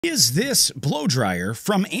Is this blow dryer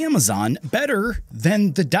from Amazon better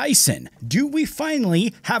than the Dyson? Do we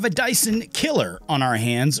finally have a Dyson killer on our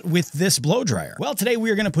hands with this blow dryer? Well, today we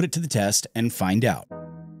are going to put it to the test and find out.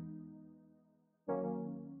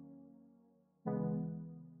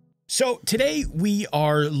 So today we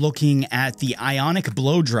are looking at the Ionic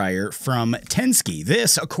blow dryer from Tensky.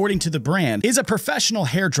 This, according to the brand, is a professional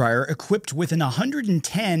hair dryer equipped with an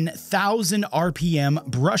 110,000 RPM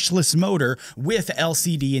brushless motor with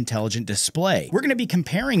LCD intelligent display. We're going to be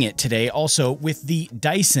comparing it today also with the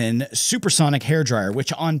Dyson supersonic hair dryer,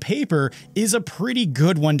 which on paper is a pretty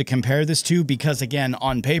good one to compare this to because, again,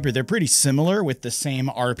 on paper they're pretty similar with the same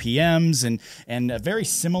RPMs and a very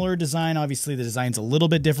similar design. Obviously the design's a little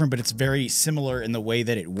bit different, but it's very similar in the way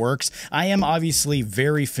that it works. I am obviously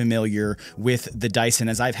very familiar with the Dyson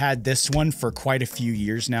as I've had this one for quite a few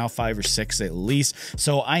years now, 5 or 6 at least.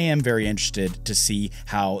 So I am very interested to see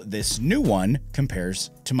how this new one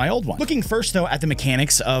compares to my old one. Looking first though at the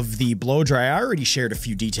mechanics of the blow dryer, I already shared a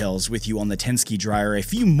few details with you on the Tensky dryer. A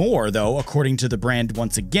few more though, according to the brand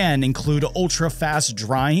once again, include ultra fast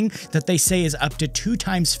drying that they say is up to 2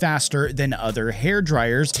 times faster than other hair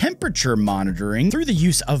dryers, temperature monitoring through the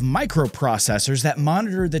use of microprocessors that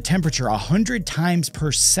monitor the temperature 100 times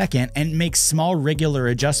per second and make small regular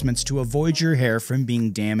adjustments to avoid your hair from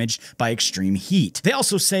being damaged by extreme heat. They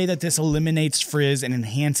also say that this eliminates frizz and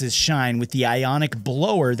enhances shine with the Ionic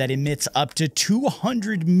blower that emits up to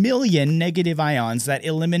 200 million negative ions that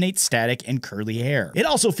eliminate static and curly hair. It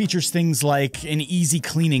also features things like an easy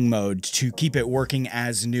cleaning mode to keep it working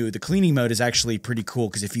as new. The cleaning mode is actually pretty cool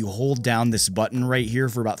because if you hold down this button right here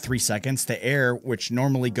for about 3 seconds, the air, which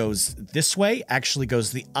normally goes this way, actually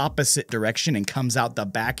goes the opposite direction and comes out the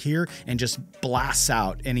back here and just blasts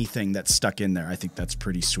out anything that's stuck in there. I think that's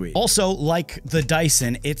pretty sweet. Also, like the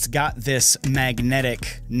Dyson, it's got this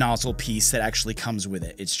magnetic nozzle piece that actually comes with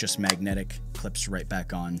it. It's just magnetic, clips right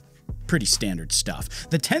back on. Pretty standard stuff.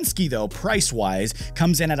 The Tensky though, price-wise,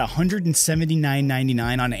 comes in at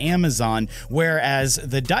 $179.99 on Amazon, whereas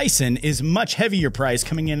the Dyson is much heavier price,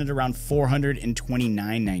 coming in at around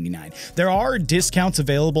 $429.99. There are discounts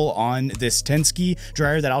available on this Tensky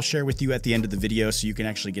dryer that I'll share with you at the end of the video, so you can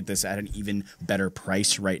actually get this at an even better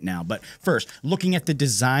price right now. But first, looking at the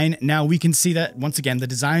design, now we can see that once again the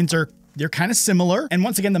designs they're kind of similar. And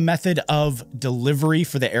once again, the method of delivery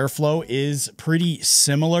for the airflow is pretty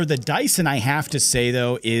similar. The Dyson, I have to say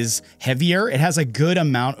though, is heavier. It has a good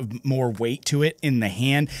amount of more weight to it in the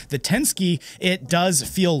hand. The Tensky, it does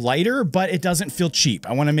feel lighter, but it doesn't feel cheap.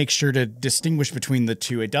 I want to make sure to distinguish between the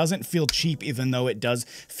two. It doesn't feel cheap, even though it does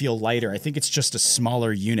feel lighter. I think it's just a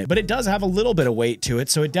smaller unit, but it does have a little bit of weight to it,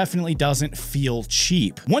 so it definitely doesn't feel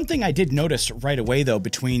cheap. One thing I did notice right away though,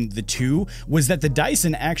 between the two, was that the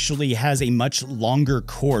Dyson actually has a much longer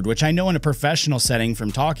cord, which I know in a professional setting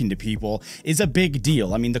from talking to people is a big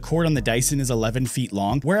deal. I mean, the cord on the Dyson is 11 feet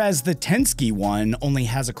long, whereas the Tensky one only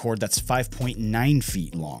has a cord that's 5.9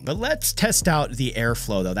 feet long. But let's test out the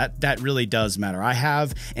airflow though. That really does matter. I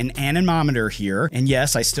have an anemometer here, and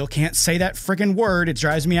yes, I still can't say that freaking word. It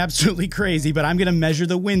drives me absolutely crazy, but I'm gonna measure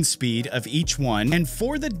the wind speed of each one. And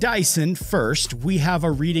for the Dyson first, we have a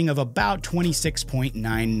reading of about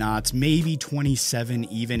 26.9 knots, maybe 27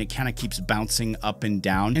 even. It kind of keeps bouncing up and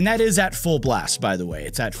down, and that is at full blast, by the way.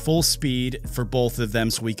 It's at full speed for both of them,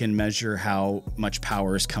 so we can measure how much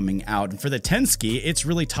power is coming out. And for the Tensky, it's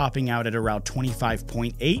really topping out at around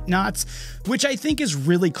 25.8 knots, which I think is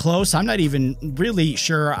really close. I'm not even really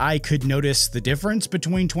sure I could notice the difference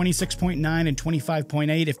between 26.9 and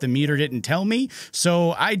 25.8 if the meter didn't tell me.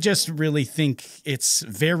 So I just really think it's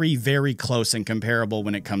very, very close and comparable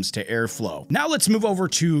when it comes to airflow. Now let's move over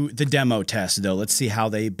to the demo test though. Let's see how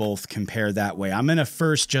they both compare that way. I'm gonna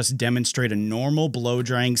first just demonstrate a normal blow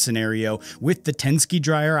drying scenario with the Tensky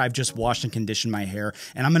dryer. I've just washed and conditioned my hair,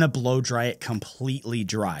 and I'm gonna blow dry it completely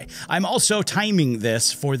dry. I'm also timing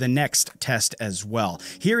this for the next test as well.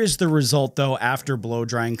 Here is the result though after blow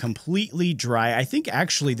drying completely dry. I think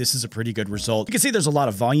actually this is a pretty good result. You can see there's a lot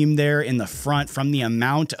of volume there in the front from the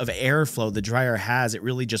amount of airflow the dryer has. It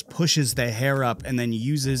really just pushes the hair up and then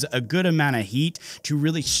uses a good amount of heat to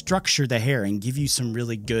really structure the hair and give you some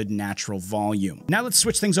really good natural volume. Now let's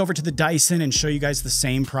switch things over to the Dyson and show you guys the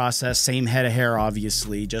same process, same head of hair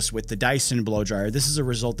obviously, just with the Dyson blow dryer. This is a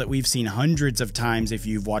result that we've seen hundreds of times if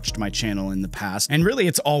you've watched my channel in the past, and really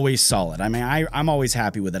it's always solid. I mean, I'm always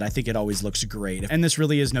happy with it. I think it always looks great, and this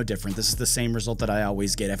really is no different. This is the same result that I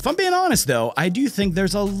always get. If I'm being honest though, I do think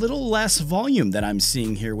there's a little less volume that I'm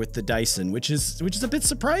seeing here with the Dyson, which is a bit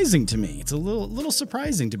surprising to me. It's a little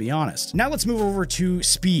surprising, to be honest. Now let's move over to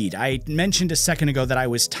speed. I mentioned a second ago that I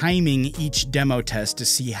was timing each demo test to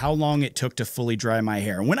see how long it took to fully dry my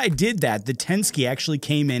hair. And when I did that, the Tensky actually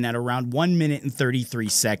came in at around 1 minute and 33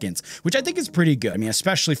 seconds, which I think is pretty good. I mean,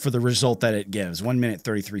 especially for the result that it gives. 1 minute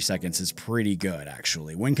 33 seconds is pretty good,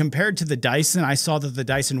 actually. When compared to the Dyson, I saw that the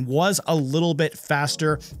Dyson was a little bit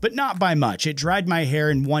faster, but not by much. It dried my hair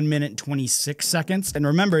in 1 minute and 26 seconds. And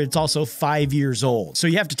remember, it's also 5 years old. So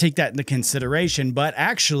you have to take that into consideration. But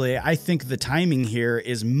actually, I think the timing here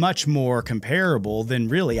is much more comparable than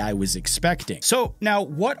really I was expecting. So now,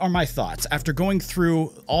 what are my thoughts? After going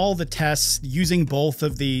through all the tests, using both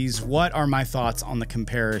of these, what are my thoughts on the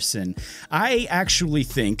comparison? I actually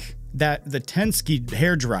think that the Tensky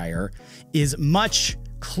hairdryer is much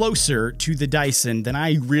closer to the Dyson than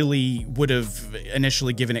I really would have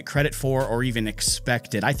initially given it credit for or even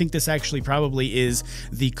expected. I think this actually probably is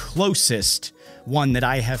the closest one that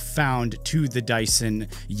I have found to the Dyson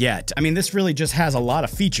yet. I mean, this really just has a lot of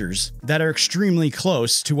features that are extremely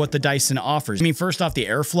close to what the Dyson offers. I mean, first off, the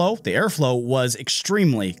airflow was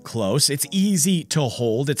extremely close. It's easy to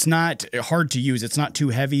hold. It's not hard to use. It's not too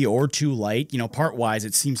heavy or too light. You know, part-wise,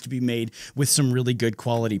 it seems to be made with some really good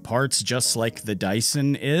quality parts, just like the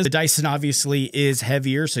Dyson is. The Dyson obviously is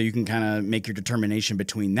heavier, so you can kind of make your determination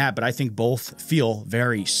between that, but I think both feel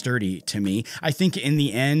very sturdy to me. I think in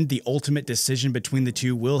the end, the ultimate decision between the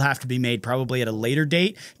two will have to be made probably at a later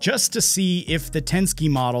date, just to see if the Tensky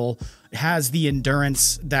model has the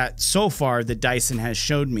endurance that so far the Dyson has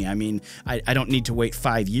showed me. I mean, I don't need to wait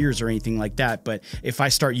 5 years or anything like that, but if I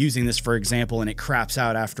start using this, for example, and it craps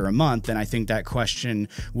out after a month, then I think that question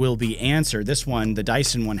will be answered. This one, the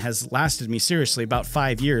Dyson one, has lasted me seriously about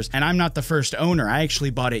 5 years, and I'm not the first owner. I actually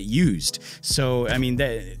bought it used. So, I mean,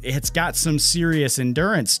 it's got some serious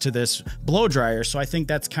endurance to this blow dryer, so I think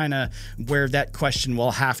that's kind of where that question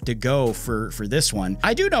will have to go for this one.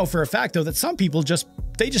 I do know for a fact, though, that some people just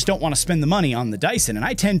don't want to spend the money on the Dyson, and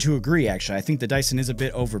I tend to agree, actually. I think the Dyson is a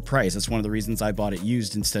bit overpriced. That's one of the reasons I bought it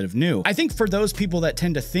used instead of new. I think for those people that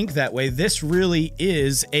tend to think that way, this really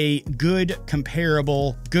is a good,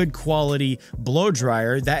 comparable, good quality blow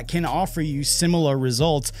dryer that can offer you similar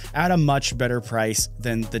results at a much better price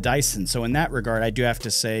than the Dyson. So in that regard, I do have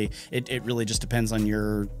to say it really just depends on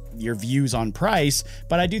your views on price,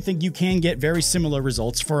 but I do think you can get very similar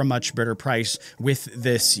results for a much better price with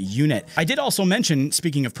this unit. I did also mention,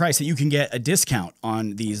 speaking of price, that you can get a discount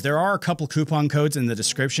on these. There are a couple coupon codes in the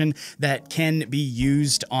description that can be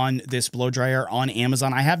used on this blow dryer on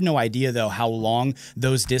Amazon. I have no idea though how long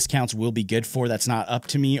those discounts will be good for. That's not up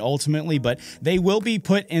to me ultimately, but they will be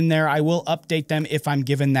put in there. I will update them if I'm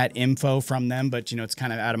given that info from them, but you know, it's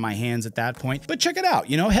kind of out of my hands at that point. But check it out,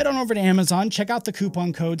 you know, head on over to Amazon, check out the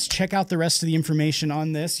coupon codes, check out the rest of the information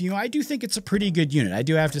on this. You know, I do think it's a pretty good unit. I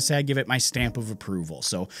do have to say I give it my stamp of approval.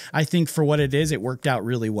 So I think for what it is, it worked out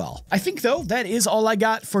really well. I think though, that is all I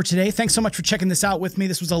got for today. Thanks so much for checking this out with me.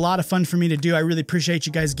 This was a lot of fun for me to do. I really appreciate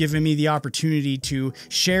you guys giving me the opportunity to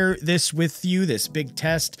share this with you, this big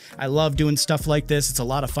test. I love doing stuff like this. It's a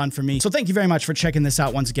lot of fun for me. So thank you very much for checking this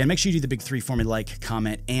out once again. Make sure you do the big 3 for me: like,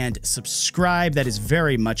 comment, and subscribe. That is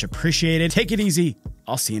very much appreciated. Take it easy.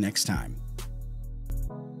 I'll see you next time.